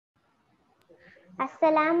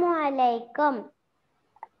Assalamu alaikum.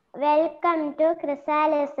 Welcome to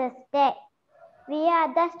Chrysalis's Day. We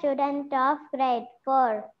are the students of grade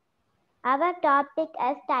 4. Our topic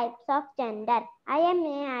is types of gender. I am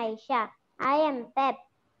Aisha. I am Pep.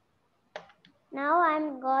 Now I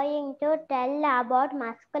am going to tell about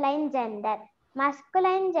masculine gender.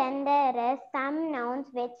 Masculine gender is some nouns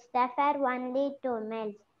which refer only to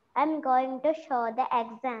males. I am going to show the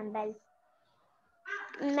examples.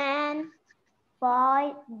 Man,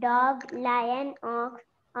 boy, dog, lion, ox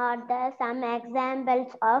are some examples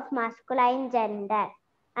of masculine gender.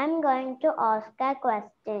 I am going to ask a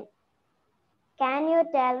question. Can you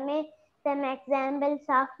tell me some examples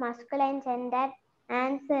of masculine gender?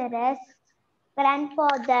 Answer is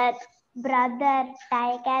grandfather, brother,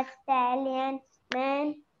 tiger, stallion,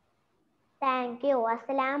 man. Thank you.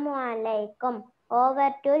 Assalamu alaikum.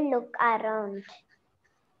 Over to look around.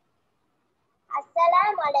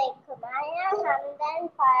 Assalamu alaikum. I am Hamdan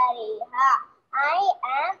Fariha. I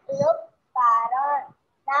am look around.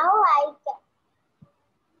 Now I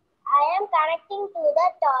am connecting to the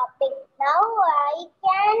topic. Now I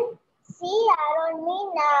can see around me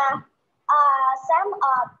some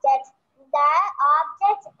objects. The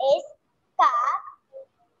object is cup,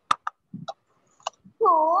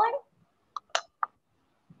 spoon,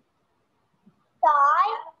 toy,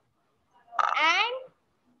 and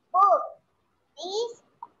book. These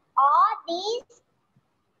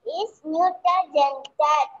is neuter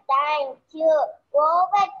gender. Thank you.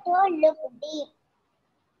 Over to look deep.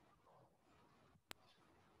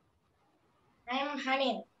 I am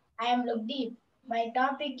Hanin. I am look deep. My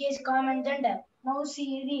topic is common gender. Now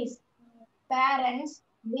see this. Parents,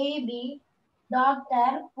 baby,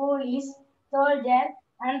 doctor, police, soldier,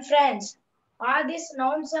 and friends. Are these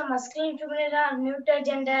nouns are masculine, feminine, or neuter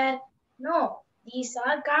gender? No, these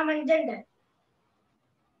are common gender.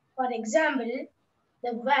 For example,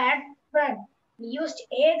 the word friend. We used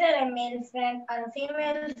either a male friend or a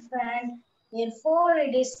female friend. Therefore,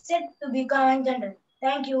 it is said to be common gender.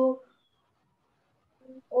 Thank you.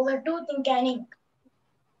 Over to Think and Ink.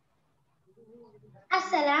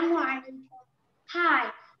 Assalamu alaikum.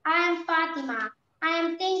 Hi, I am Fatima. I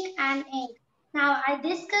am Think and Ink. Now I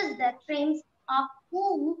discuss the trends of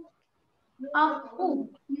who you are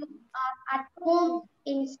at home,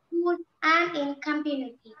 in school, and in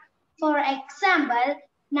community. For example,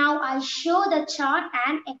 now I show the chart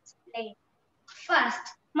and explain. First,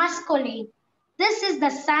 masculine. This is the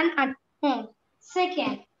son at home.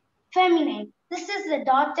 Second, feminine. This is the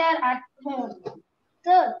daughter at home.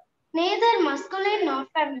 Third, neither masculine nor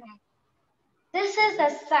feminine. This is the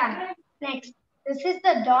son. Next, this is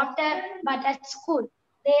the daughter but at school.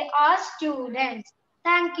 They are students.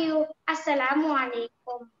 Thank you. Assalamu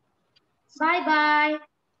alaikum. Bye bye.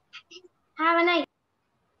 Have a nice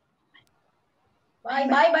Bye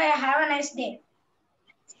bye. Have a nice day.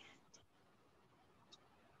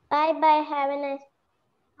 Bye bye. Have a nice